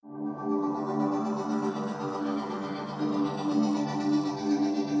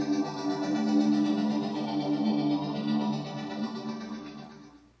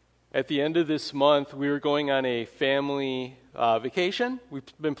at the end of this month, we are going on a family vacation. We've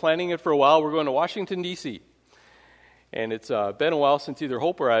been planning it for a while. We're going to Washington, D.C., and it's been a while since either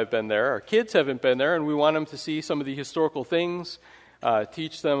Hope or I have been there. Our kids haven't been there, and we want them to see some of the historical things,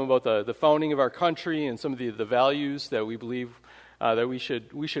 teach them about the founding of our country and some of the values that we believe that we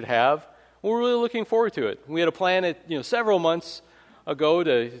should have. We're really looking forward to it. We had a plan several months ago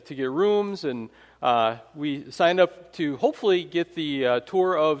to get rooms, and we signed up to hopefully get the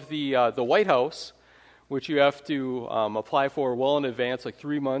tour of the White House, which you have to apply for well in advance, like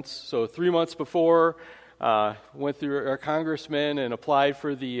 3 months. So 3 months before, went through our congressman and applied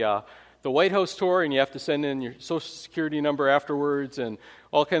for the White House tour, and you have to send in your Social Security number afterwards and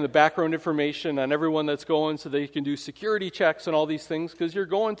all kind of background information on everyone that's going so they can do security checks and all these things because you're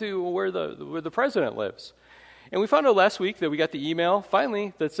going to where the president lives. And we found out last week that we got the email,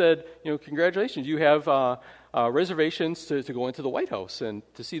 finally, that said, congratulations, you have reservations to go into the White House and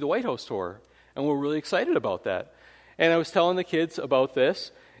to see the White House tour. And we're really excited about that. And I was telling the kids about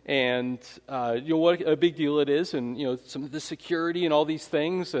this, and what a big deal it is, and some of the security and all these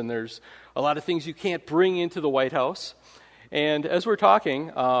things, and there's a lot of things you can't bring into the White House. And as we're talking,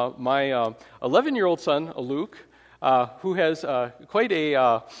 my 11-year-old son, Luke, who has quite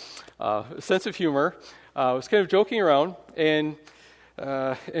a sense of humor, was kind of joking around and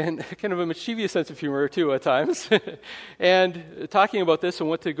kind of a mischievous sense of humor too at times, and talking about this and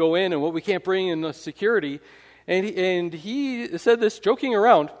what to go in and what we can't bring in the security. And he said this joking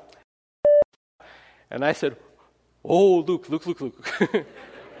around, and I said, "Oh, Luke.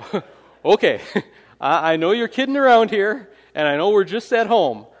 Okay, I know you're kidding around here, and I know we're just at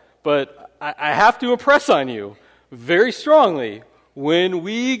home, but I have to impress on you very strongly when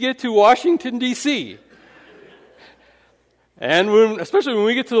we get to Washington, D.C., and especially when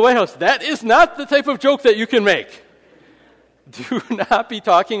we get to the White House, that is not the type of joke that you can make. Do not be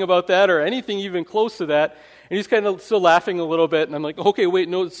talking about that or anything even close to that." And he's kind of still laughing a little bit, and I'm like, okay, wait,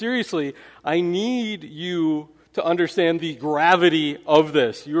 no, seriously, I need you to understand the gravity of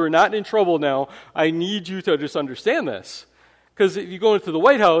this. You are not in trouble now. I need you to just understand this. Because if you go into the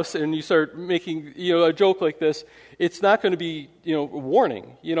White House and you start making a joke like this, it's not going to be a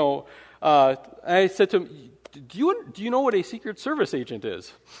warning. I said to him, do you know what a Secret Service agent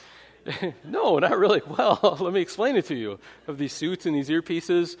is? No, not really. Well, let me explain it to you. I have these suits and these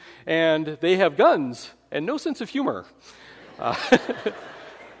earpieces, and they have guns and no sense of humor.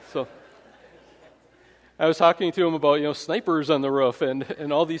 So I was talking to him about snipers on the roof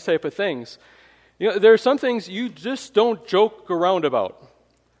and all these type of things. There are some things you just don't joke around about.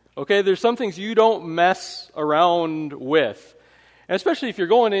 Okay, there's some things you don't mess around with, and especially if you're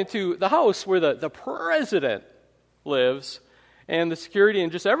going into the house where the president lives. And the security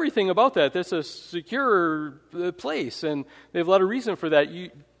and just everything about that, that's a secure place, and they have a lot of reason for that.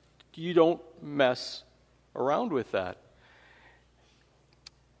 You don't mess around with that.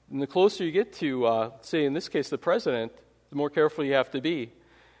 And the closer you get to, say in this case, the president, the more careful you have to be.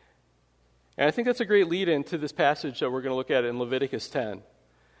 And I think that's a great lead-in to this passage that we're going to look at in Leviticus 10.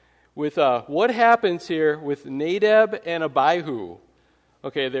 With what happens here with Nadab and Abihu.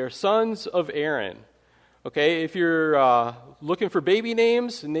 Okay, they're sons of Aaron. Okay, if you're looking for baby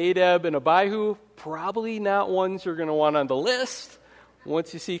names, Nadab and Abihu, probably not ones you're going to want on the list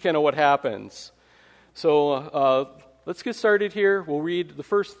once you see kind of what happens. So let's get started here. We'll read the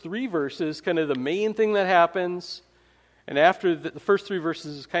first 3 verses, kind of the main thing that happens, and after the first 3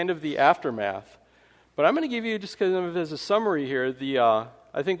 verses is kind of the aftermath. But I'm going to give you just kind of as a summary here,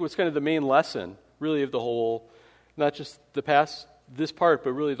 I think what's kind of the main lesson, really, of the whole, not just this part,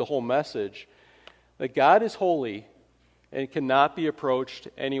 but really the whole message. That God is holy and cannot be approached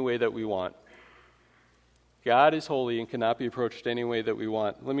any way that we want. God is holy and cannot be approached any way that we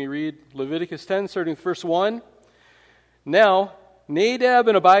want. Let me read Leviticus 10, starting with verse 1. Now, Nadab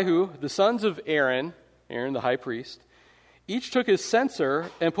and Abihu, the sons of Aaron the high priest, each took his censer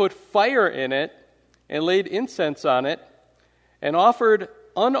and put fire in it and laid incense on it and offered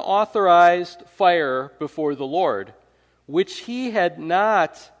unauthorized fire before the Lord, which he had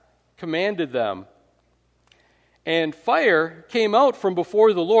not commanded them. And fire came out from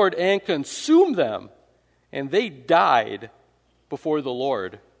before the Lord and consumed them, and they died before the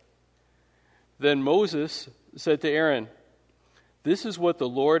Lord. Then Moses said to Aaron, "This is what the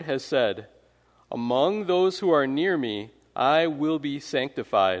Lord has said, among those who are near me, I will be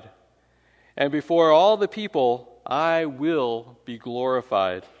sanctified, and before all the people, I will be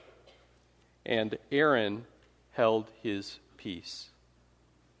glorified." And Aaron held his peace.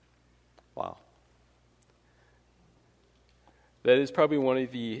 Wow. That is probably one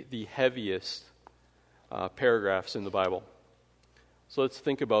of the heaviest paragraphs in the Bible. So let's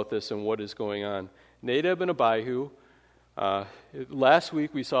think about this and what is going on. Nadab and Abihu, last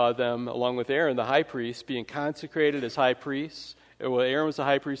week we saw them, along with Aaron, the high priest, being consecrated as high priests. Well, Aaron was the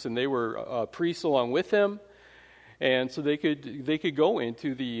high priest, and they were priests along with him. And so they could go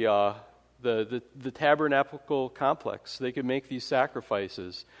into the tabernacle complex. They could make these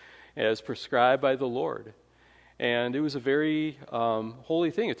sacrifices as prescribed by the Lord. And it was a very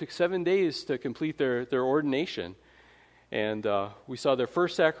holy thing. It took 7 days to complete their ordination. And we saw their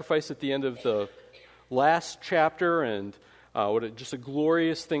first sacrifice at the end of the last chapter, and just a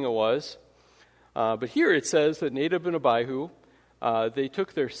glorious thing it was. But here it says that Nadab and Abihu, they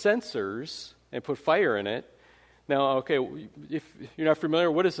took their censers and put fire in it. Now, okay, if you're not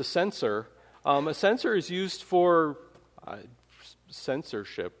familiar, what is a censer? A censer is used for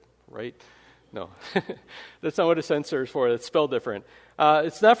censorship, right? No, that's not what a censer is for. It's spelled different.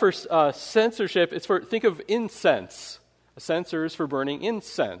 It's not for censorship. It's for, think of incense. A censer is for burning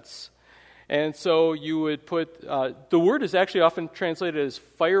incense. And so you would put, the word is actually often translated as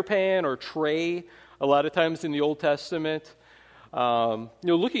fire pan or tray, a lot of times in the Old Testament.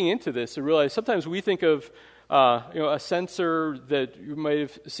 Looking into this, I realize sometimes we think of a censer that you might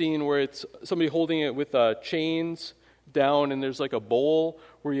have seen where it's somebody holding it with chains down, and there's like a bowl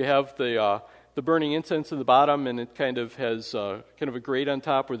where you have the burning incense in the bottom, and it kind of has kind of a grate on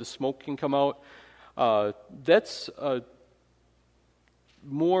top where the smoke can come out. That's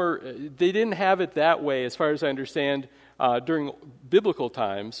more. They didn't have it that way, as far as I understand, during biblical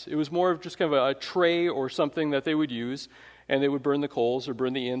times. It was more of just kind of a tray or something that they would use, and they would burn the coals or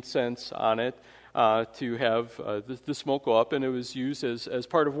burn the incense on it to have the smoke go up, and it was used as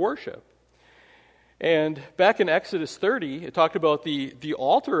part of worship. And back in Exodus 30, it talked about the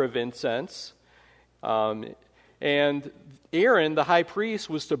altar of incense, and Aaron, the high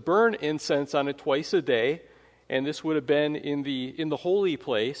priest, was to burn incense on it twice a day, and this would have been in the holy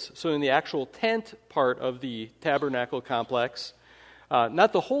place, so in the actual tent part of the tabernacle complex.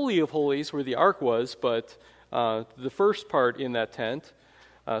 Not the Holy of Holies where the ark was, but the first part in that tent.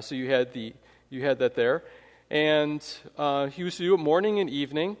 So you had that there. And he was to do it morning and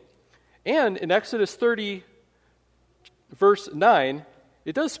evening. And in Exodus 30, verse 9,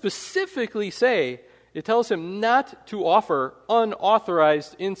 it does specifically say, it tells him not to offer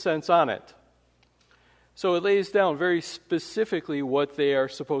unauthorized incense on it. So it lays down very specifically what they are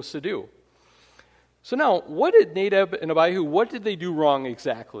supposed to do. So now, what did Nadab and Abihu, what did they do wrong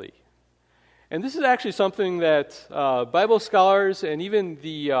exactly? And this is actually something that Bible scholars and even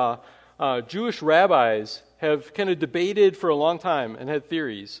the Jewish rabbis have kind of debated for a long time and had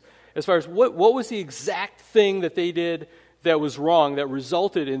theories as far as what was the exact thing that they did that was wrong, that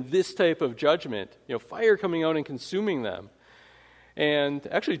resulted in this type of judgment, fire coming out and consuming them. And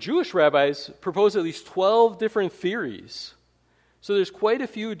actually, Jewish rabbis propose at least 12 different theories. So there's quite a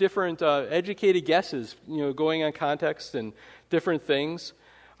few different educated guesses, going on context and different things.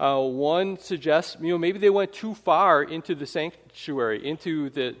 One suggests, maybe they went too far into the sanctuary, into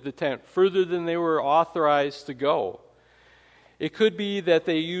the tent, further than they were authorized to go. It could be that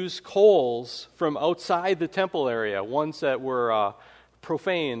they used coals from outside the temple area, ones that were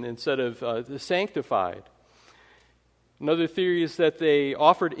profane instead of sanctified. Another theory is that they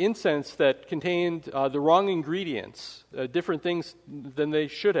offered incense that contained the wrong ingredients, different things than they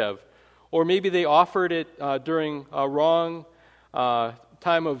should have. Or maybe they offered it during a wrong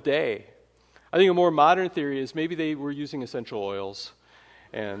time of day. I think a more modern theory is maybe they were using essential oils,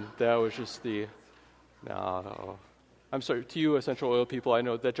 and that was just no. I'm sorry, to you essential oil people, I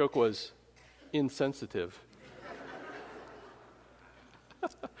know that joke was insensitive.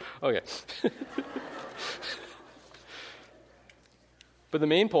 Okay. But the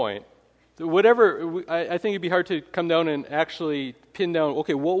main point, I think it'd be hard to come down and actually pin down,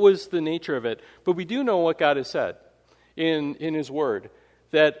 okay, what was the nature of it? But we do know what God has said in His Word.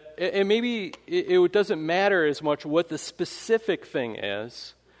 That, and maybe it doesn't matter as much what the specific thing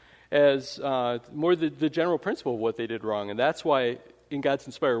is, as more the general principle of what they did wrong. And that's why in God's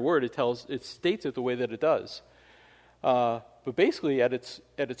inspired Word it states it the way that it does. But basically at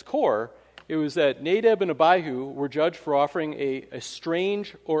its core, it was that Nadab and Abihu were judged for offering a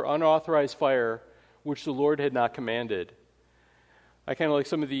strange or unauthorized fire which the Lord had not commanded. I kind of like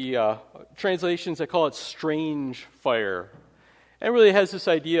some of the translations that call it strange fire. And it really has this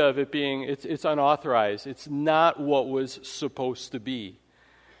idea of it being, it's unauthorized. It's not what was supposed to be.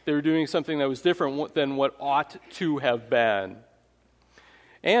 They were doing something that was different than what ought to have been.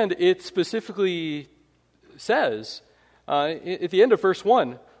 And it specifically says, at the end of verse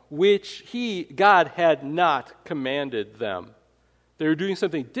 1, which God had not commanded them. They were doing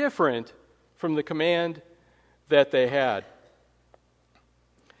something different from the command that they had.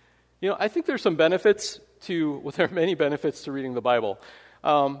 I think there's some benefits there are many benefits to reading the Bible.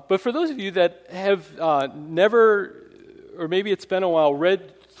 But for those of you that have never, or maybe it's been a while,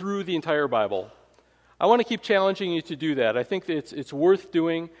 read through the entire Bible, I want to keep challenging you to do that. I think that it's worth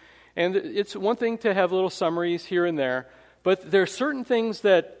doing. And it's one thing to have little summaries here and there, but there are certain things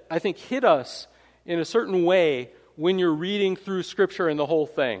that I think hit us in a certain way when you're reading through Scripture and the whole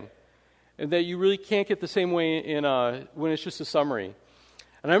thing, and that you really can't get the same way when it's just a summary.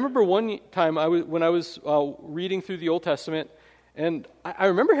 And I remember one time when I was reading through the Old Testament, and I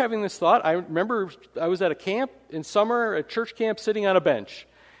remember having this thought. I remember I was at a camp in summer, a church camp, sitting on a bench,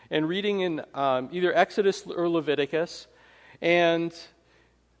 and reading in either Exodus or Leviticus. And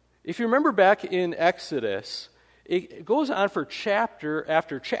if you remember back in Exodus, it goes on for chapter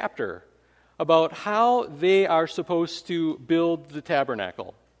after chapter about how they are supposed to build the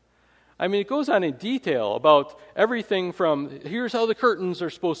tabernacle. I mean, it goes on in detail about everything from here's how the curtains are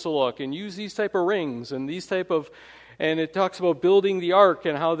supposed to look, and use these type of rings, and and it talks about building the ark,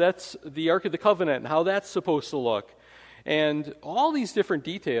 and how that's the Ark of the Covenant, and how that's supposed to look. And all these different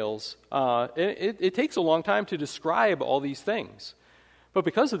details, it takes a long time to describe all these things. But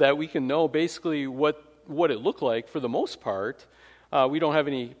because of that, we can know basically what it looked like for the most part. We don't have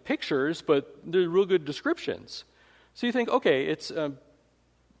any pictures, but they're real good descriptions. So you think, okay, it's,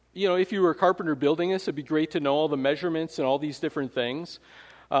 if you were a carpenter building this, it'd be great to know all the measurements and all these different things.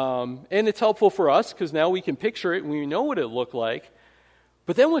 And it's helpful for us because now we can picture it and we know what it looked like.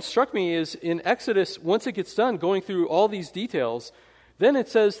 But then what struck me is in Exodus, once it gets done going through all these details, then it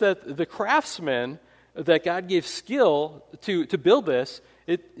says that the craftsmen that God gave skill to build this,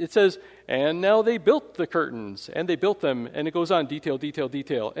 it says, and now they built the curtains, and they built them, and it goes on, detail, detail,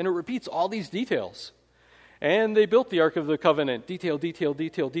 detail, and it repeats all these details. And they built the Ark of the Covenant, detail, detail,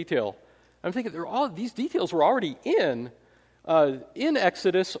 detail, detail. I'm thinking these details were already in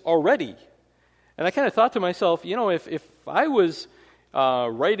Exodus already. And I kind of thought to myself, if I was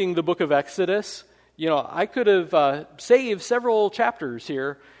writing the book of Exodus, I could have saved several chapters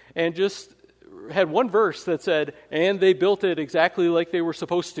here and just had one verse that said, and they built it exactly like they were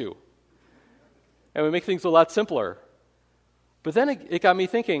supposed to. And it would make things a lot simpler. But then it got me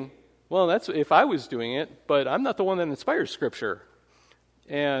thinking, well, that's if I was doing it, but I'm not the one that inspires Scripture.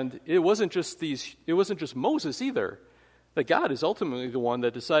 And it wasn't just Moses either. That God is ultimately the one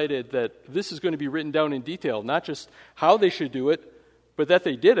that decided that this is going to be written down in detail, not just how they should do it, but that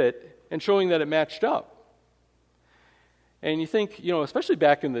they did it, and showing that it matched up. And you think, especially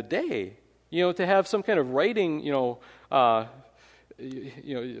back in the day, to have some kind of writing,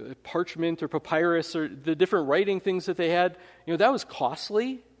 parchment or papyrus or the different writing things that they had, that was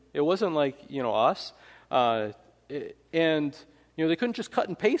costly. It wasn't like, us. And they couldn't just cut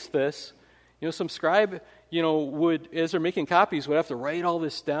and paste this. Some scribe, would, as they're making copies, would have to write all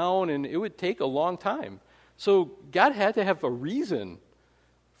this down, and it would take a long time. So God had to have a reason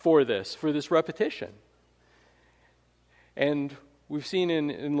for this repetition. And we've seen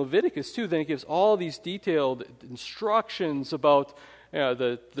in Leviticus, too, then it gives all these detailed instructions about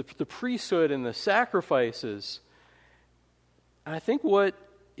the priesthood and the sacrifices. And I think what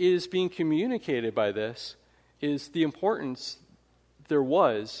is being communicated by this is the importance there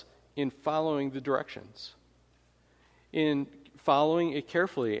was in following the directions, in following it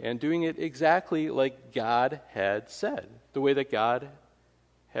carefully and doing it exactly like God had said, the way that God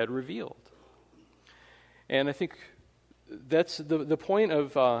had revealed. And I think that's the point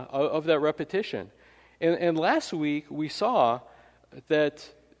of that repetition. And last week we saw that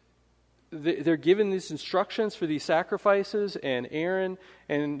they're given these instructions for these sacrifices, and Aaron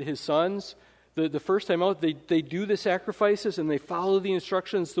and his sons, the first time out, they do the sacrifices and they follow the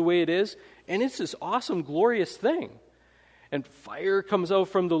instructions the way it is, and it's this awesome, glorious thing. And fire comes out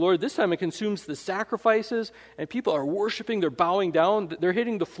from the Lord. This time it consumes the sacrifices, and people are worshiping, they're bowing down, they're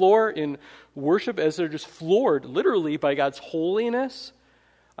hitting the floor in worship as they're just floored, literally, by God's holiness.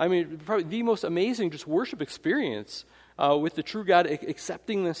 I mean, probably the most amazing just worship experience with the true God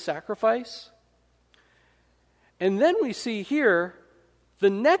accepting this sacrifice. And then we see here, the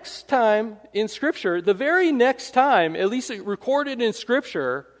next time in Scripture, the very next time, at least recorded in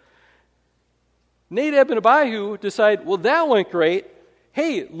Scripture, Nadab and Abihu decide, well, that went great.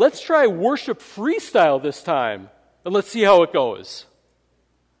 Hey, let's try worship freestyle this time, and let's see how it goes.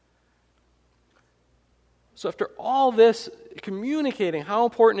 So after all this communicating how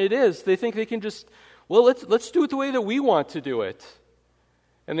important it is, they think they can just, well, let's do it the way that we want to do it.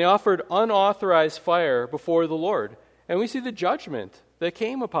 And they offered unauthorized fire before the Lord. And we see the judgment that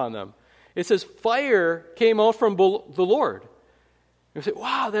came upon them. It says fire came out from the Lord. You say,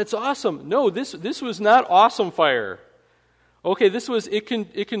 wow, that's awesome. No, this was not awesome fire. Okay, this was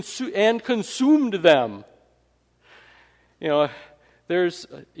and consumed them. There's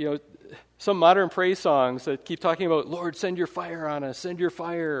some modern praise songs that keep talking about, Lord, send your fire on us, send your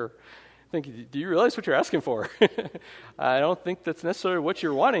fire. I think, do you realize what you're asking for? I don't think that's necessarily what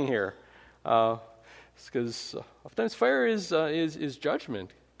you're wanting here. Because oftentimes fire is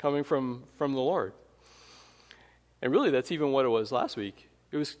judgment coming from the Lord. And really, that's even what it was last week.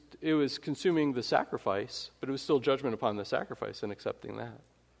 It was consuming the sacrifice, but it was still judgment upon the sacrifice and accepting that,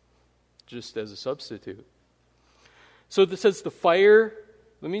 just as a substitute. So this says the fire,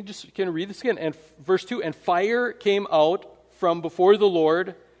 let me just kind of read this again. And verse 2, and fire came out from before the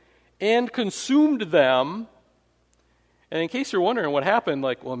Lord and consumed them. And in case you're wondering what happened,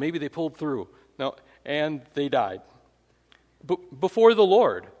 maybe they pulled through. No, and they died. Before the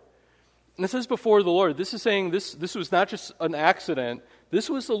Lord. And it says before the Lord. This is saying this was not just an accident. This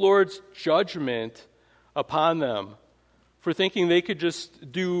was the Lord's judgment upon them for thinking they could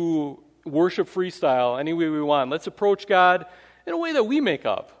just do worship freestyle any way we want. Let's approach God in a way that we make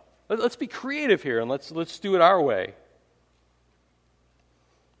up. Let's be creative here and let's do it our way.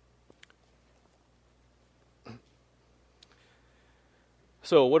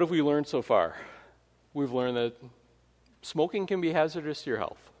 So what have we learned so far? We've learned that smoking can be hazardous to your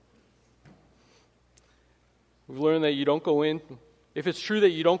health. We've learned that you don't go in, if it's true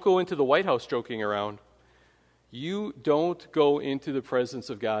that you don't go into the White House joking around, you don't go into the presence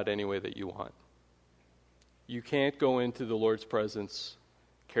of God any way that you want. You can't go into the Lord's presence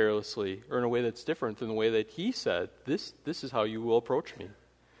carelessly or in a way that's different than the way that He said, this is how you will approach me.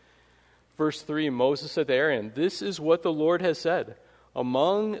 Verse 3, Moses said to Aaron, this is what the Lord has said.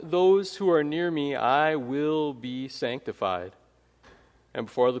 Among those who are near me, I will be sanctified, and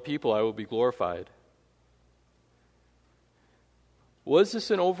before other people I will be glorified. Was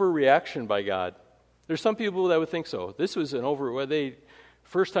this an overreaction by God? There's some people that would think so. This was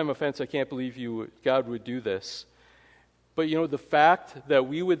first-time offense, I can't believe God would do this. But the fact that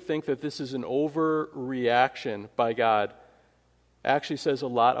we would think that this is an overreaction by God actually says a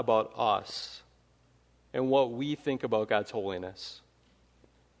lot about us and what we think about God's holiness.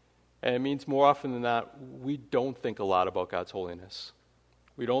 And it means more often than not, we don't think a lot about God's holiness.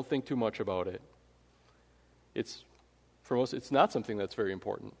 We don't think too much about it. For most, it's not something that's very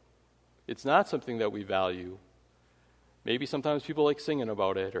important. It's not something that we value. Maybe sometimes people like singing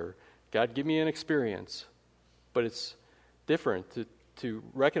about it, or God, give me an experience. But it's different to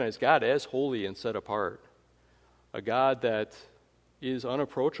recognize God as holy and set apart. A God that is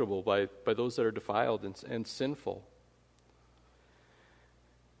unapproachable by those that are defiled and sinful.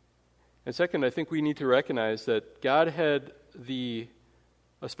 And second, I think we need to recognize that God had a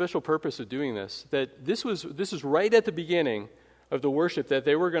special purpose of doing this. That this is right at the beginning of the worship that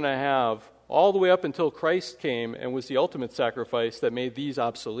they were going to have all the way up until Christ came and was the ultimate sacrifice that made these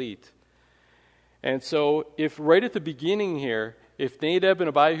obsolete. And so if right at the beginning here, if Nadab and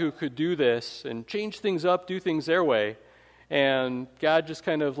Abihu could do this and change things up, do things their way, and God just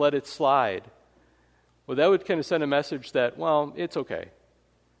kind of let it slide, well, that would kind of send a message that, well, it's okay.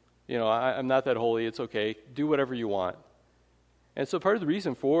 I'm not that holy, it's okay. Do whatever you want. And so part of the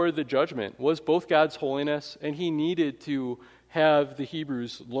reason for the judgment was both God's holiness, and He needed to have the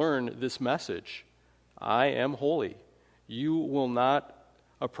Hebrews learn this message. I am holy. You will not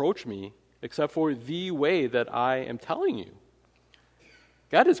approach me except for the way that I am telling you.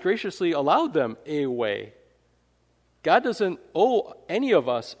 God has graciously allowed them a way. God doesn't owe any of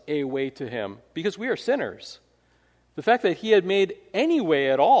us a way to Him because we are sinners. The fact that He had made any way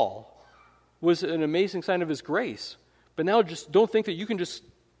at all was an amazing sign of His grace. But now just don't think that you can just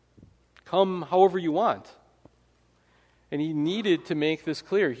come however you want. And He needed to make this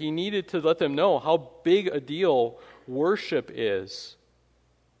clear. He needed to let them know how big a deal worship is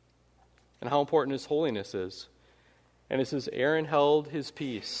and how important His holiness is. And it says, Aaron held his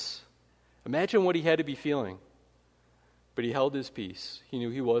peace. Imagine what he had to be feeling. But he held his peace. He knew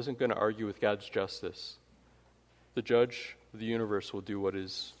he wasn't going to argue with God's justice. The judge of the universe will do what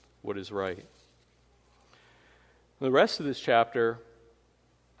is right. The rest of this chapter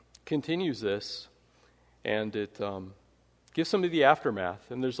continues this, and it gives some of the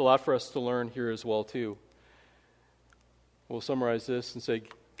aftermath. And there's a lot for us to learn here as well, too. We'll summarize this and say,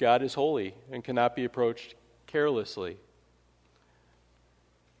 God is holy and cannot be approached carelessly.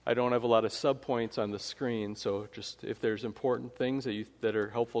 I don't have a lot of subpoints on the screen, so just if there's important things that are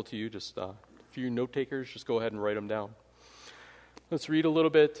helpful to you, just if you're note takers, just go ahead and write them down. Let's read a little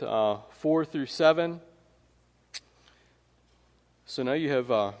bit, 4 through 7. So now you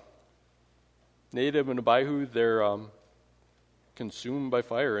have Nadab and Abihu. They're consumed by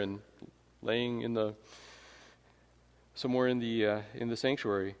fire and laying in the somewhere in the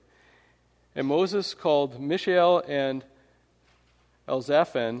sanctuary. And Moses called Mishael and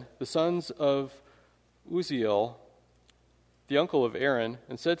Elzaphan, the sons of Uzziel, the uncle of Aaron,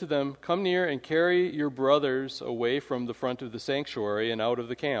 and said to them, "Come near and carry your brothers away from the front of the sanctuary and out of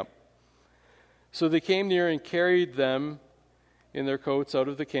the camp." So they came near and carried them in their coats out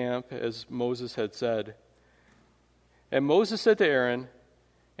of the camp, as Moses had said. And Moses said to Aaron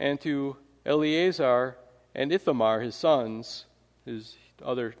and to Eleazar and Ithamar, his sons, his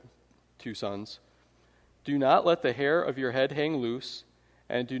other two sons, "Do not let the hair of your head hang loose,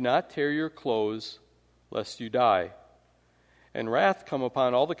 and do not tear your clothes, lest you die. And wrath come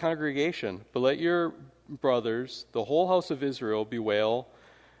upon all the congregation, but let your brothers, the whole house of Israel, bewail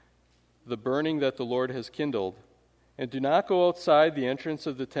the burning that the Lord has kindled. And do not go outside the entrance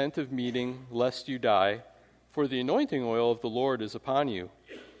of the tent of meeting, lest you die, for the anointing oil of the Lord is upon you."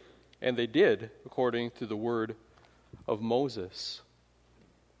 And they did, according to the word of Moses.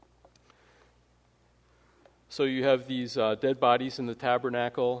 So you have these dead bodies in the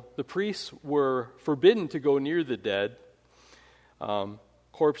tabernacle. The priests were forbidden to go near the dead.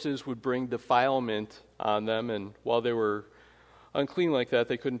 Corpses would bring defilement on them, and while they were unclean like that,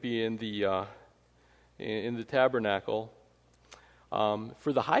 they couldn't be in the tabernacle.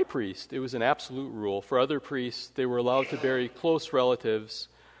 For the high priest, it was an absolute rule. For other priests, they were allowed to bury close relatives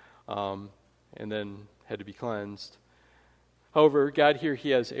and then had to be cleansed. However, God here,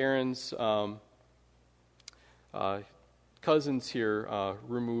 he has Aaron's cousins here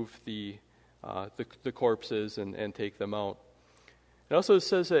remove the corpses and take them out. It also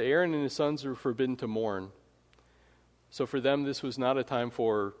says that Aaron and his sons are forbidden to mourn. So for them, this was not a time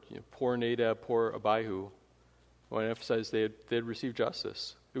for poor Nadab, poor Abihu. I want to emphasize they had received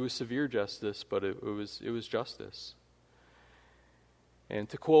justice. It was severe justice, but it was justice. And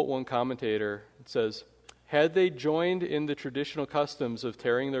to quote one commentator, it says, "Had they joined in the traditional customs of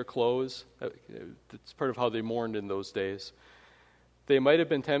tearing their clothes," that's part of how they mourned in those days, "they might have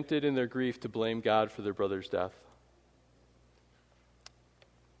been tempted in their grief to blame God for their brother's death."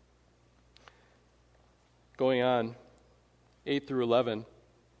 Going on, 8 through 11.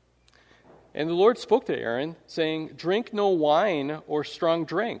 "And the Lord spoke to Aaron, saying, 'Drink no wine or strong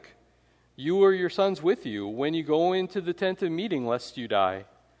drink, you or your sons with you, when you go into the tent of meeting, lest you die.'"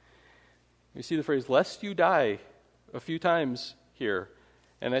 You see the phrase, "lest you die," a few times here.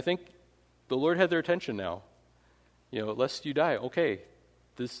 And I think the Lord had their attention now. Lest you die. Okay,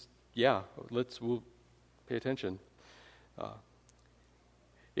 we'll pay attention.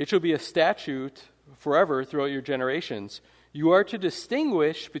 "It shall be a statute forever throughout your generations. You are to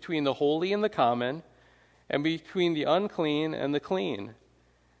distinguish between the holy and the common, and between the unclean and the clean.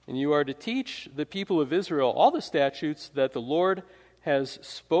 And you are to teach the people of Israel all the statutes that the Lord has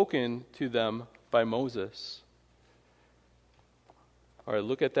spoken to them by Moses." All right,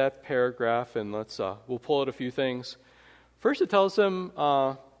 look at that paragraph, and we'll pull out a few things. First, it tells them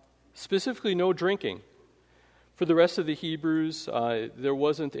specifically no drinking. For the rest of the Hebrews, there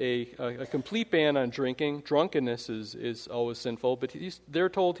wasn't a complete ban on drinking. Drunkenness is always sinful, but they're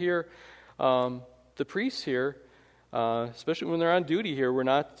told here, the priests here, especially when they're on duty here, we're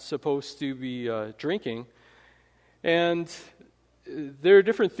not supposed to be drinking. And there are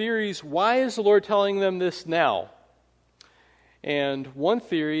different theories. Why is the Lord telling them this now? And one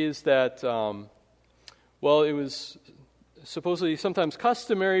theory is that, it was supposedly sometimes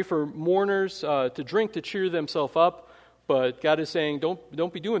customary for mourners to drink to cheer themselves up, but God is saying,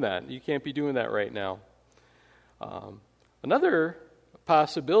 don't be doing that. You can't be doing that right now. Another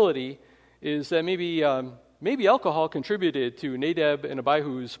possibility is that maybe alcohol contributed to Nadab and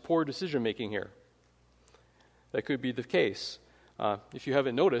Abihu's poor decision-making here. That could be the case. If you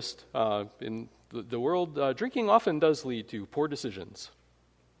haven't noticed, in the world, drinking often does lead to poor decisions.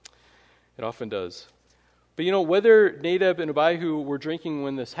 It often does. But whether Nadab and Abihu were drinking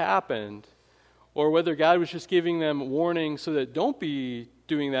when this happened, or whether God was just giving them warning so that don't be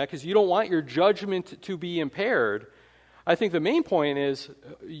doing that because you don't want your judgment to be impaired, I think the main point is,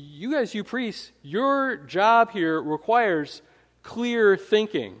 you priests, your job here requires clear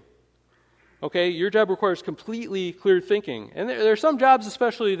thinking. Okay? Your job requires completely clear thinking. And there are some jobs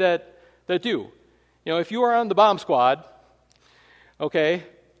especially that do. If you are on the bomb squad, okay,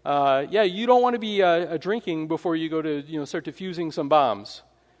 you don't want to be drinking before you go to start defusing some bombs.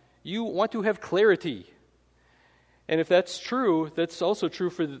 You want to have clarity. And if that's true, that's also true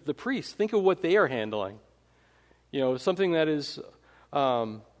for the priests. Think of what they are handling. Something that is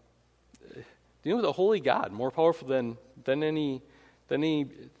dealing with a holy God, more powerful than anything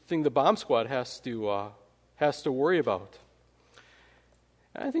the bomb squad has to worry about.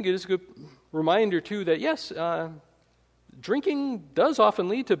 And I think it is a good reminder too that yes, drinking does often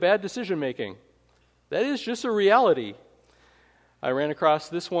lead to bad decision making. That is just a reality. I ran across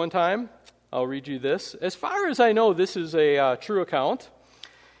this one time. I'll read you this. As far as I know, this is a true account.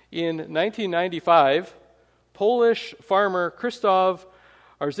 In 1995, Polish farmer Krzysztof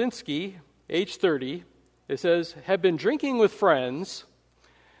Arzinski, age 30, it says, had been drinking with friends.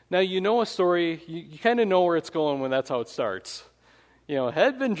 Now, you know a story, you kind of know where it's going when that's how it starts.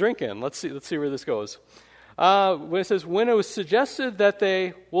 Had been drinking. Let's see where this goes. When it says, when it was suggested that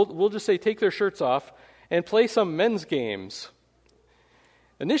they, we'll just say take their shirts off and play some men's games.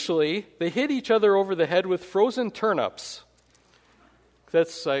 Initially, they hit each other over the head with frozen turnips.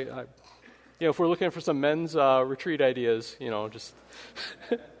 That's, if we're looking for some men's retreat ideas, just.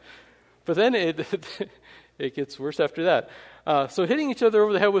 But then it gets worse after that. So hitting each other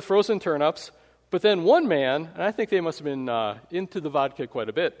over the head with frozen turnips, but then one man, and I think they must have been into the vodka quite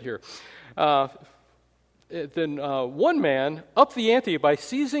a bit here, then one man upped the ante by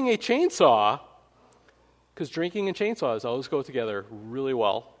seizing a chainsaw, because drinking and chainsaws always go together really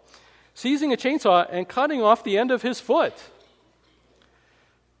well, seizing a chainsaw and cutting off the end of his foot.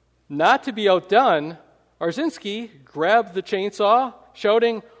 Not to be outdone, Arzinski grabbed the chainsaw,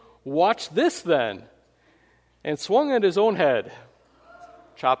 shouting, "Watch this then," and swung at his own head,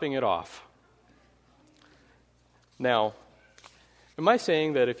 chopping it off. Now, am I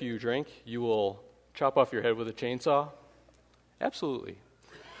saying that if you drink, you will chop off your head with a chainsaw? Absolutely.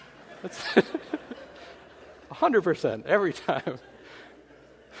 That's 100% every time.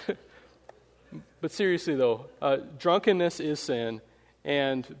 But seriously, though, drunkenness is sin,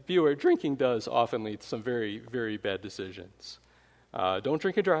 and beware, drinking does often lead to some very, very bad decisions. Don't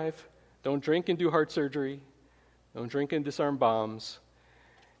drink and drive. Don't drink and do heart surgery. Don't drink and disarm bombs.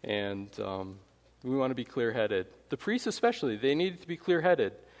 And we want to be clear-headed. The priests especially, they needed to be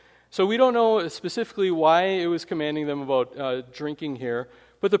clear-headed. So we don't know specifically why it was commanding them about drinking here,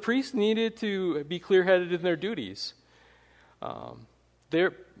 but the priests needed to be clear-headed in their duties.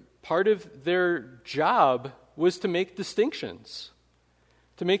 Part of their job was to make distinctions.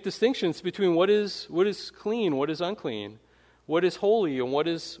 To make distinctions between what is clean, what is unclean, what is holy, and what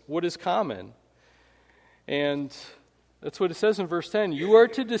is common. And that's what it says in verse 10. You are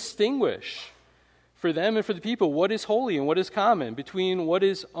to distinguish for them and for the people what is holy and what is common, between what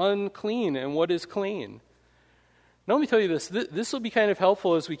is unclean and what is clean. Now let me tell you this. This will be kind of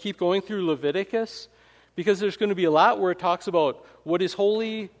helpful as we keep going through Leviticus, because there's going to be a lot where it talks about what is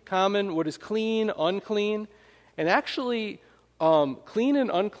holy, common, what is clean, unclean. And actually, clean and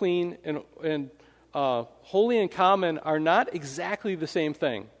unclean and holy and common are not exactly the same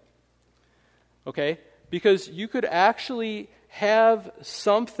thing. Okay? Because you could actually have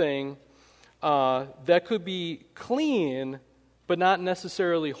something that could be clean, but not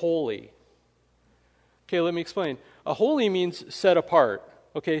necessarily holy. Okay, let me explain. Holy means set apart.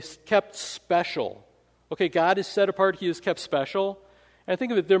 Okay, kept special. Okay, God is set apart. He is kept special. And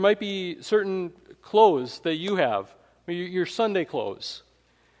think of it, there might be certain clothes that you have, your Sunday clothes,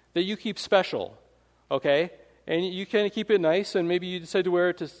 that you keep special. Okay? And you kind of keep it nice, and maybe you decide to wear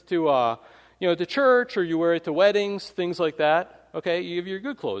it to church, or you wear it to weddings, things like that. Okay? You have your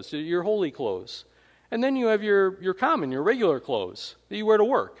good clothes, your holy clothes. And then you have your common, your regular clothes that you wear to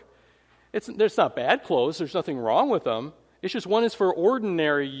work. There's not bad clothes. There's nothing wrong with them. It's just one is for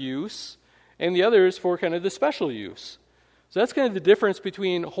ordinary use, and the other is for kind of the special use. So that's kind of the difference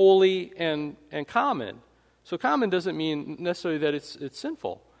between holy and common. So common doesn't mean necessarily that it's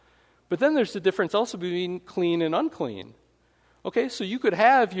sinful. But then there's the difference also between clean and unclean. Okay, so you could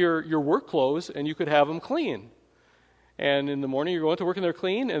have your work clothes and you could have them clean. And in the morning you're going to work and they're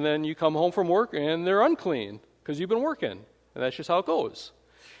clean, and then you come home from work and they're unclean because you've been working. And that's just how it goes.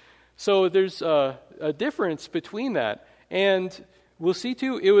 So there's a difference between that. And we'll see,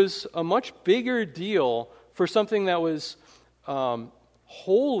 too, it was a much bigger deal for something that was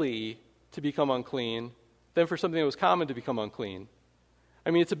holy to become unclean than for something that was common to become unclean.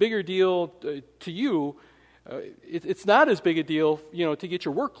 I mean, it's a bigger deal to you. It's not as big a deal, to get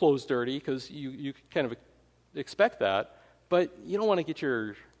your work clothes dirty, because you kind of expect that. But you don't want to get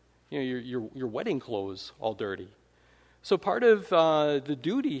your wedding clothes all dirty. So part of the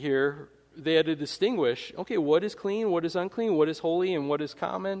duty here, they had to distinguish, okay, what is clean, what is unclean, what is holy, and what is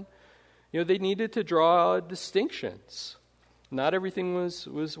common. They needed to draw distinctions. Not everything was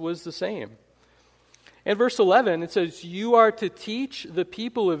the same. In verse 11, it says, you are to teach the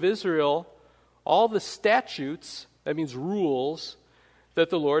people of Israel all the statutes, that means rules,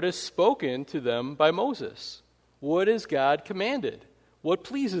 that the Lord has spoken to them by Moses. What has God commanded? What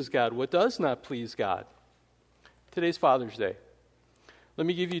pleases God? What does not please God? Today's Father's Day. Let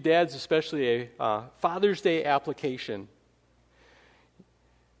me give you dads especially a Father's Day application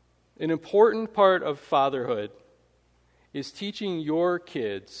an important part of fatherhood is teaching your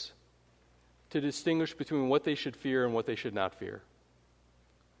kids to distinguish between what they should fear and what they should not fear.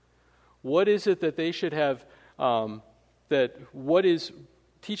 What is it that they should have, what is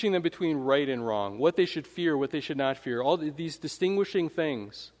teaching them between right and wrong, what they should fear, what they should not fear, all these distinguishing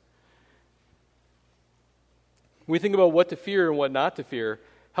things. When we think about what to fear and what not to fear,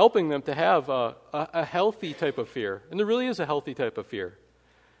 helping them to have a healthy type of fear. And there really is a healthy type of fear.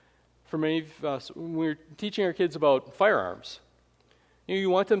 For many of us, when we're teaching our kids about firearms, you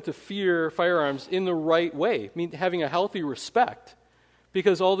want them to fear firearms in the right way, having a healthy respect.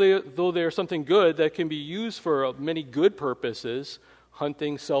 Because though they are something good that can be used for many good purposes,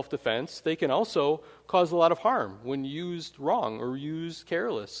 hunting, self-defense, they can also cause a lot of harm when used wrong or used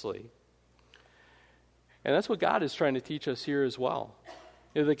carelessly. And that's what God is trying to teach us here as well.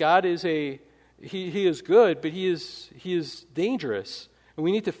 That God is He is good, but He is dangerous. And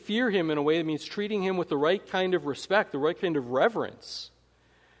we need to fear Him in a way that means treating Him with the right kind of respect, the right kind of reverence.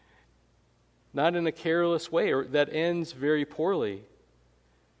 Not in a careless way or that ends very poorly.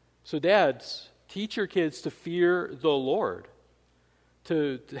 So dads, teach your kids to fear the Lord,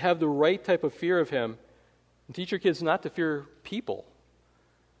 to have the right type of fear of Him, and teach your kids not to fear people.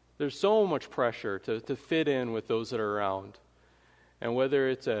 There's so much pressure to fit in with those that are around. And whether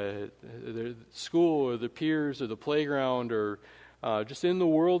it's the school or the peers or the playground or just in the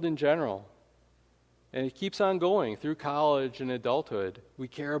world in general. And it keeps on going through college and adulthood. We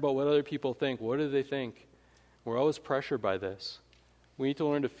care about what other people think. What do they think? We're always pressured by this. We need to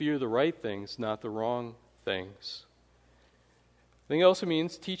learn to fear the right things, not the wrong things. I think it also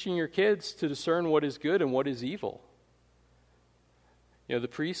means teaching your kids to discern what is good and what is evil. The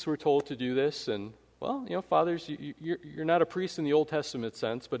priests were told to do this, and, fathers, you're not a priest in the Old Testament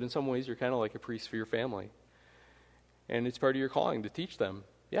sense, but in some ways you're kind of like a priest for your family. And it's part of your calling to teach them,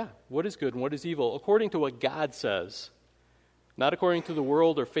 what is good and what is evil, according to what God says, not according to the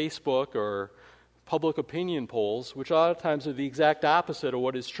world or Facebook or public opinion polls, which a lot of times are the exact opposite of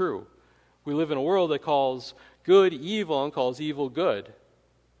what is true. We live in a world that calls good evil and calls evil good.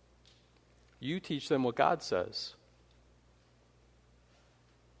 You teach them what God says.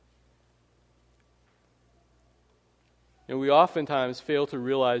 And we oftentimes fail to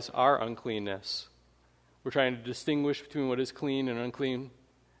realize our uncleanness. We're trying to distinguish between what is clean and unclean.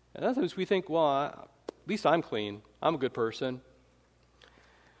 And sometimes we think, at least I'm clean. I'm a good person.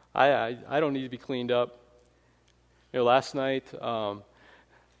 I don't need to be cleaned up. Last night,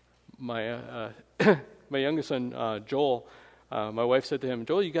 my youngest son, Joel, my wife said to him,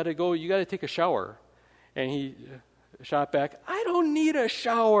 Joel, you got to take a shower. And he shot back, I don't need a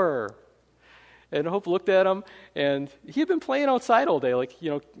shower. And Hope looked at him, and he had been playing outside all day, like,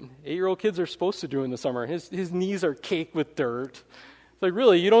 8-year-old kids are supposed to do in the summer. His knees are caked with dirt. It's like,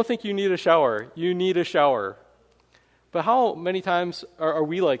 really, you don't think you need a shower? You need a shower. But how many times are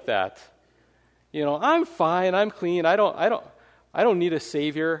we like that? I'm fine, I'm clean, I don't need a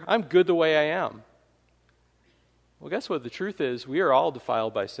savior. I'm good the way I am. Well, guess what? The truth is, we are all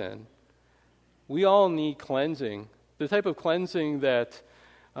defiled by sin. We all need cleansing. The type of cleansing that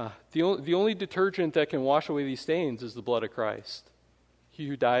the only detergent that can wash away these stains is the blood of Christ. He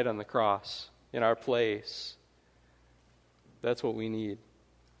who died on the cross in our place. That's what we need.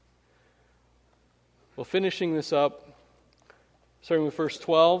 Well, finishing this up, starting with verse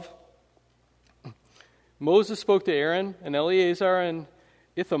 12. Moses spoke to Aaron and Eleazar and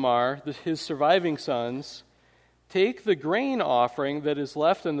Ithamar, his surviving sons, take the grain offering that is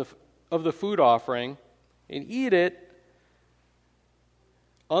left of the food offering and eat it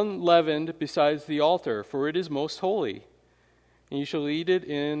unleavened besides the altar, for it is most holy. And you shall eat it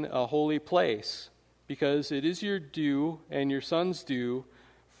in a holy place, because it is your due and your son's due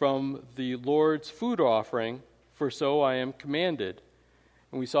from the Lord's food offering, for so I am commanded.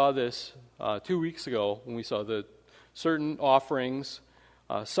 And we saw this 2 weeks ago when we saw the certain offerings.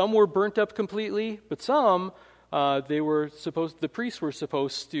 Some were burnt up completely, but some the priests were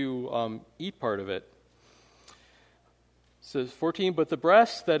supposed to eat part of it. It says 14, but the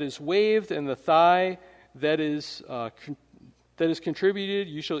breast that is waved and the thigh that is contributed,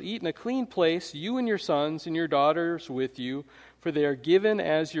 you shall eat in a clean place, you and your sons and your daughters with you, for they are given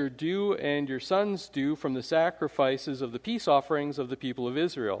as your due and your sons' due from the sacrifices of the peace offerings of the people of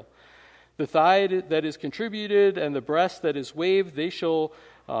Israel. The thigh that is contributed and the breast that is waved, they shall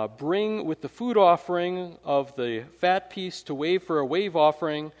bring with the food offering of the fat piece to wave for a wave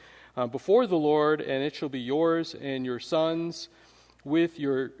offering before the Lord, and it shall be yours and your sons with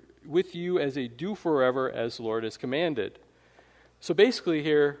you as a due forever, as the Lord has commanded. So basically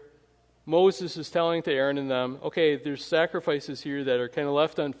here, Moses is telling to Aaron and them, okay, there's sacrifices here that are kind of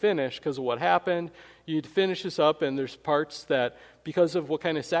left unfinished because of what happened. You need to finish this up, and there's parts that, because of what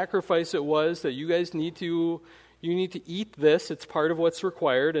kind of sacrifice it was, that you guys need to eat this. It's part of what's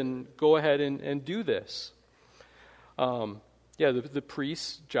required, and go ahead and do this. The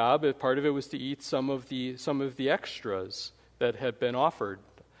priest's job, part of it was to eat some of the extras that had been offered.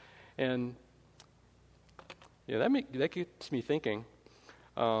 And that gets me thinking.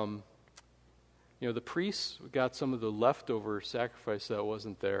 The priests got some of the leftover sacrifice that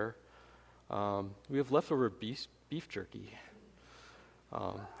wasn't there. We have leftover beef jerky.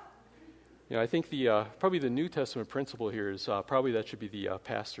 I think probably the New Testament principle here is probably that should be the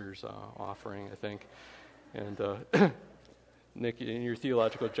pastor's offering, I think. And Nick, in your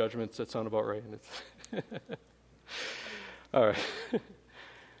theological judgments, that sound about right. All right.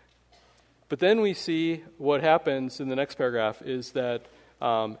 But then we see what happens in the next paragraph is that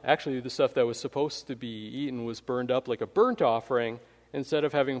actually the stuff that was supposed to be eaten was burned up like a burnt offering instead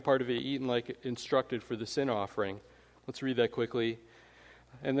of having part of it eaten like instructed for the sin offering. Let's read that quickly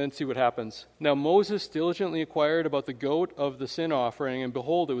and then see what happens. Now Moses diligently inquired about the goat of the sin offering, and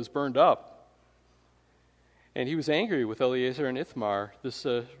behold, it was burned up. And he was angry with Eleazar and Ithamar, the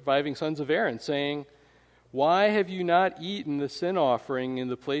surviving sons of Aaron, saying, "Why have you not eaten the sin offering in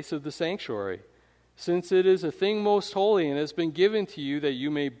the place of the sanctuary? Since it is a thing most holy and has been given to you that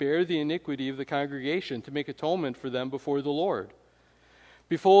you may bear the iniquity of the congregation to make atonement for them before the Lord.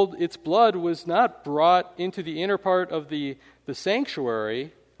 Behold, its blood was not brought into the inner part of the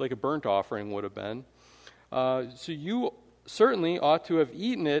sanctuary, like a burnt offering would have been. So you certainly ought to have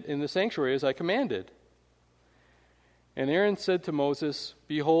eaten it in the sanctuary as I commanded." And Aaron said to Moses,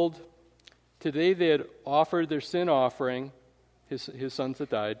 "Behold, today they had offered their sin offering," his sons that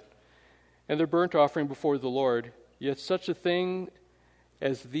died, "and their burnt offering before the Lord, yet such a thing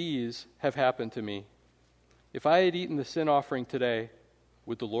as these have happened to me. If I had eaten the sin offering today,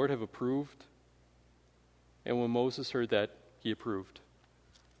 would the Lord have approved?" And when Moses heard that, he approved.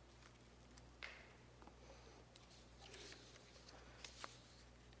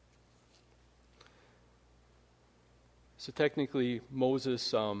 So technically,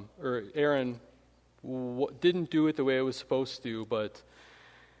 Moses or Aaron didn't do it the way it was supposed to, but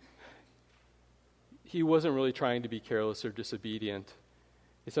he wasn't really trying to be careless or disobedient.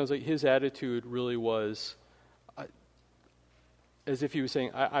 It sounds like his attitude really was as if he was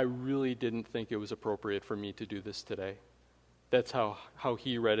saying, I really didn't think it was appropriate for me to do this today. That's how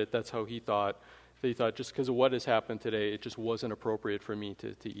he read it. That's how he thought. He thought, just because of what has happened today, it just wasn't appropriate for me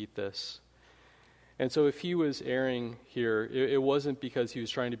to eat this. And so if he was erring here, it wasn't because he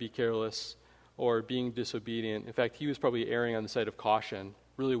was trying to be careless or being disobedient. In fact, he was probably erring on the side of caution,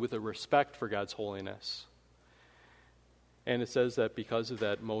 really with a respect for God's holiness. And it says that because of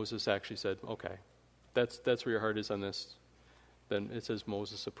that, Moses actually said, okay, that's where your heart is on this. Then it says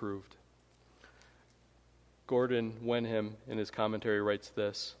Moses approved. Gordon Wenham, in his commentary, writes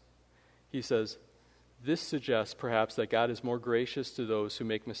this. He says, "This suggests perhaps that God is more gracious to those who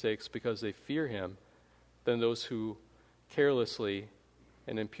make mistakes because they fear him than those who carelessly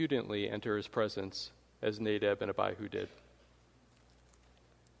and impudently enter his presence, as Nadab and Abihu did."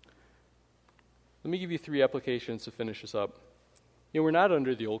 Let me give you 3 applications to finish this up. We're not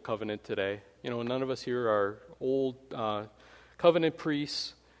under the old covenant today. None of us here are old covenant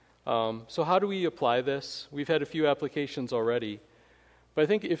priests. So how do we apply this? We've had a few applications already. But I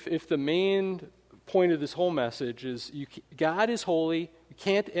think if the main point of this whole message is God is holy, you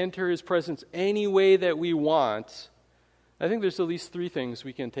can't enter his presence any way that we want, I think there's at least 3 things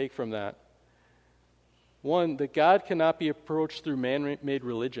we can take from that. 1, that God cannot be approached through man-made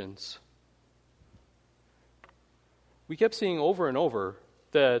religions. We kept seeing over and over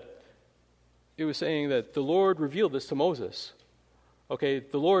that it was saying that the Lord revealed this to Moses. Okay,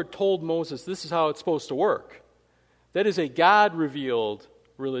 the Lord told Moses, this is how it's supposed to work. That is a God-revealed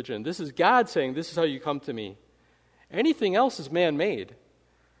religion. This is God saying, this is how you come to me. Anything else is man-made.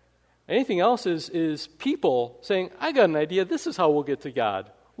 Anything else is people saying, I got an idea, this is how we'll get to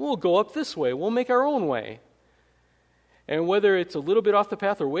God. We'll go up this way. We'll make our own way. And whether it's a little bit off the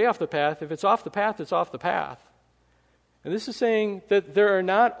path or way off the path, if it's off the path, it's off the path. And this is saying that there are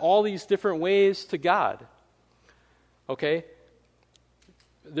not all these different ways to God. Okay?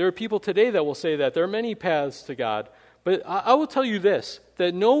 There are people today that will say that. There are many paths to God. But I will tell you this,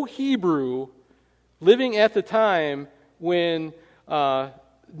 that no Hebrew living at the time when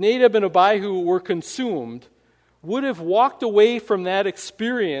Nadab and Abihu were consumed would have walked away from that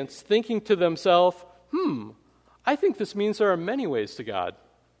experience thinking to themselves, I think this means there are many ways to God.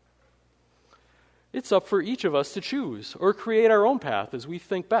 It's up for each of us to choose or create our own path as we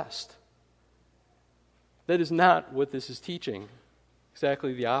think best. That is not what this is teaching.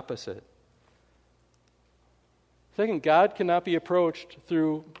 Exactly the opposite. Second, God cannot be approached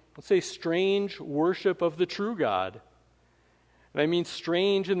through, let's say, strange worship of the true God. And I mean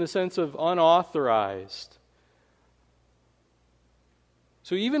strange in the sense of unauthorized.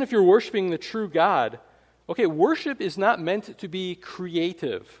 So even if you're worshiping the true God, okay, worship is not meant to be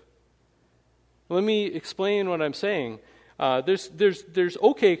creative. Let me explain what I'm saying. There's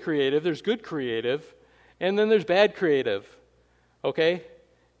okay creative, there's good creative, and then there's bad creative. Okay?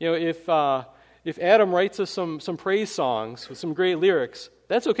 You know, if Adam writes us some praise songs with some great lyrics,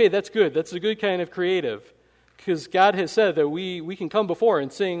 that's okay, that's good. That's a good kind of creative. Because God has said that we can come before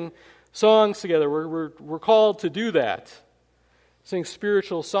and sing songs together. We're called to do that. Sing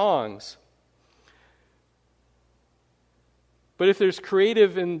spiritual songs. But if there's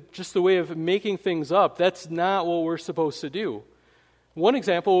creative in just the way of making things up, that's not what we're supposed to do. One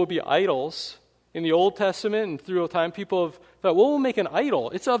example would be idols. In the Old Testament and through time, people have thought, well, we'll make an idol.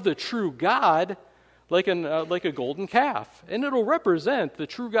 It's of the true God, like a golden calf. And it'll represent the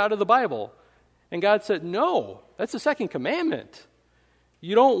true God of the Bible. And God said, no, that's the second commandment.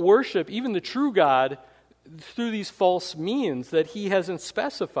 You don't worship even the true God through these false means that he hasn't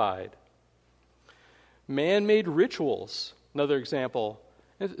specified. Man-made rituals, another example.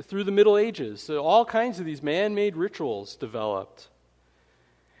 Through the Middle Ages, so all kinds of these man-made rituals developed.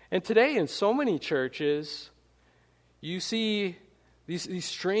 And today in so many churches, you see these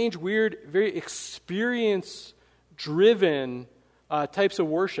strange, weird, very experience-driven types of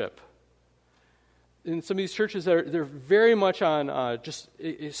worship. In some of these churches, they're very much on just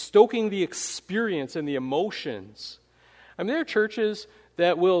stoking the experience and the emotions. I mean, there are churches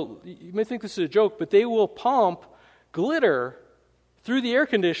that will, you may think this is a joke, but they will pump glitter through the air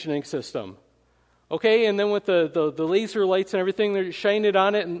conditioning system. Okay, and then with the laser lights and everything, they're shining it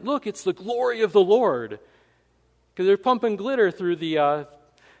on it, and look, it's the glory of the Lord. Because they're pumping glitter through the air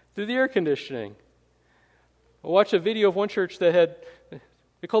conditioning. I watched a video of one church that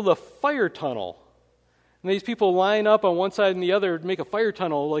they called it a fire tunnel. And these people line up on one side and the other to make a fire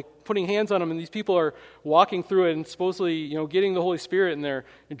tunnel, like putting hands on them, and these people are walking through it and supposedly, getting the Holy Spirit, and they're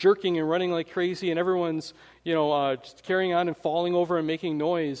jerking and running like crazy, and everyone's, just carrying on and falling over and making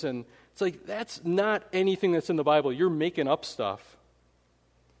noise. And it's like, that's not anything that's in the Bible. You're making up stuff.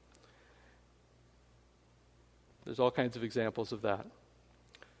 There's all kinds of examples of that.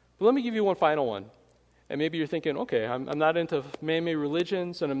 But let me give you one final one. And maybe you're thinking, okay, I'm not into man-made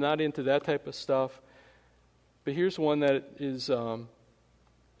religions, and I'm not into that type of stuff. But here's one that is, I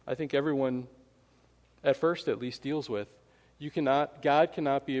think everyone, at first at least, deals with. God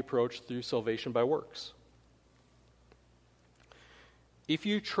cannot be approached through salvation by works. If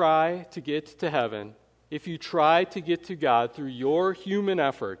you try to get to heaven, if you try to get to God through your human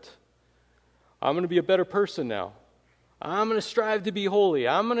effort, I'm going to be a better person now. I'm going to strive to be holy.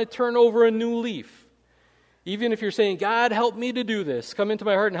 I'm going to turn over a new leaf. Even if you're saying, God, help me to do this. Come into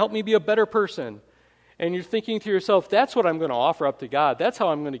my heart and help me be a better person. And you're thinking to yourself, that's what I'm going to offer up to God. That's how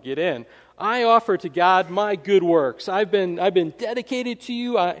I'm going to get in. I offer to God my good works. I've been dedicated to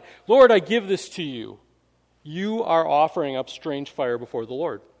you. Lord, I give this to you. You are offering up strange fire before the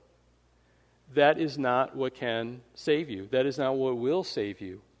Lord. That is not what can save you. That is not what will save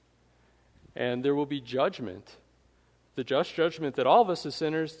you. And there will be judgment, the just judgment that all of us as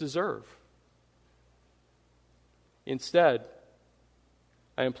sinners deserve. Instead,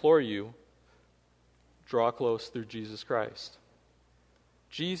 I implore you, draw close through Jesus Christ.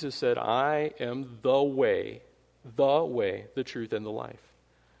 Jesus said, I am the way, the truth, and the life.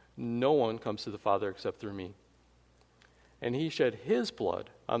 No one comes to the Father except through me. And he shed his blood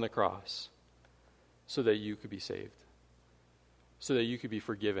on the cross so that you could be saved, so that you could be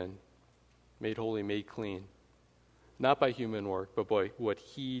forgiven, made holy, made clean, not by human work, but by what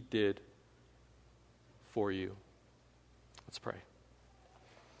he did for you. Let's pray.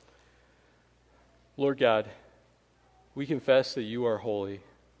 Lord God, we confess that you are holy.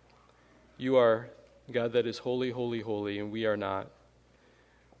 You are God that is holy, holy, holy, and we are not.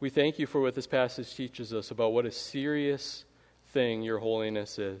 We thank you for what this passage teaches us about what a serious thing your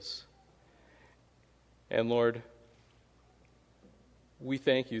holiness is. And Lord, we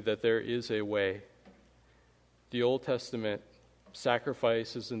thank you that there is a way. The Old Testament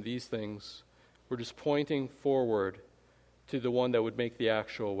sacrifices and these things were just pointing forward to the one that would make the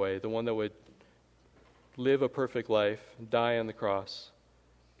actual way, the one that would live a perfect life, die on the cross,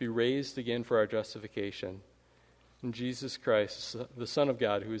 be raised again for our justification. In Jesus Christ, the Son of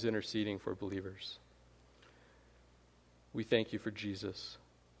God, who is interceding for believers. We thank you for Jesus,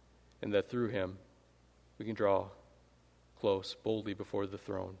 and that through him we can draw close boldly before the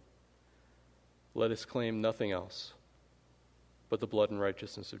throne. Let us claim nothing else but the blood and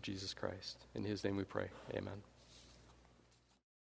righteousness of Jesus Christ. In his name we pray. Amen.